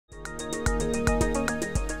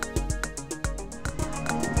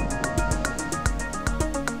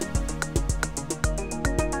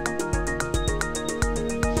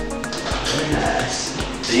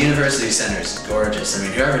The University Center is gorgeous. I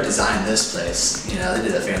mean, whoever designed this place, you know, they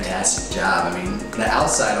did a fantastic job. I mean, the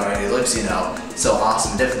outside already looks, you know, so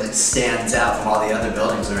awesome. It definitely stands out from all the other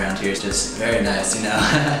buildings around here. It's just very nice, you know.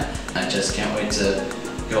 I just can't wait to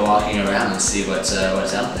go walking around and see what's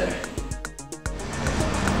out there.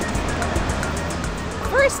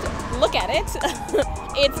 First, look at it.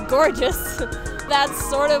 It's gorgeous. That's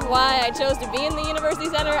sort of why I chose to be in the University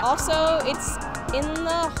Center. Also, it's in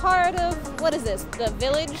the heart of, what is this, the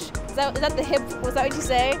village? Is that the hip, was that what you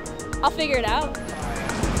say? I'll figure it out.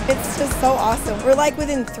 It's just so awesome. We're like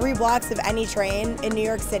within 3 blocks of any train in New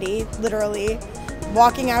York City, literally.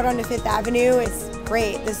 Walking out onto 5th Avenue is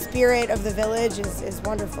great. The spirit of the village is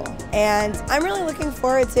wonderful. And I'm really looking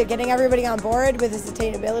forward to getting everybody on board with the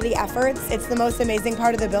sustainability efforts. It's the most amazing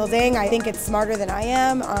part of the building. I think it's smarter than I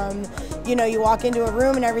am. You know, you walk into a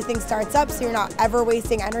room and everything starts up, so you're not ever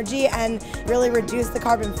wasting energy, and really reduce the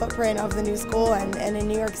carbon footprint of the new school and in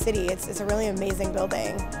New York City. It's a really amazing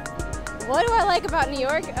building. What do I like about New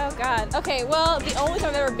York? Oh God. Okay, well, the only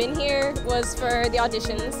time I've ever been here was for the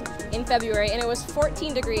auditions in February, and it was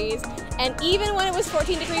 14 degrees. And even when it was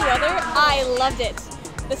 14-degree weather, I loved it.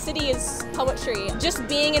 The city is poetry. Just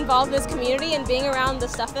being involved in this community and being around the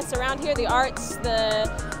stuff that's around here, the arts, the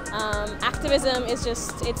activism is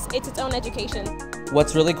just, it's its own education.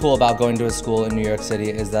 What's really cool about going to a school in New York City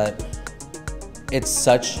is that it's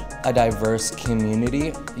such a diverse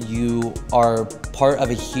community. You are part of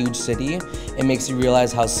a huge city. It makes you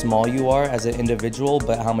realize how small you are as an individual,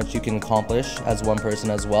 but how much you can accomplish as one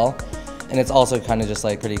person as well. And it's also kind of just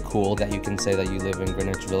like pretty cool that you can say that you live in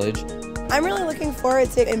Greenwich Village. I'm really looking forward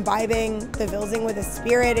to imbibing the building with a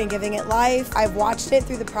spirit and giving it life. I've watched it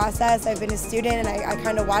through the process. I've been a student and I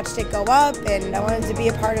kind of watched it go up, and I wanted to be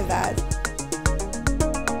a part of that.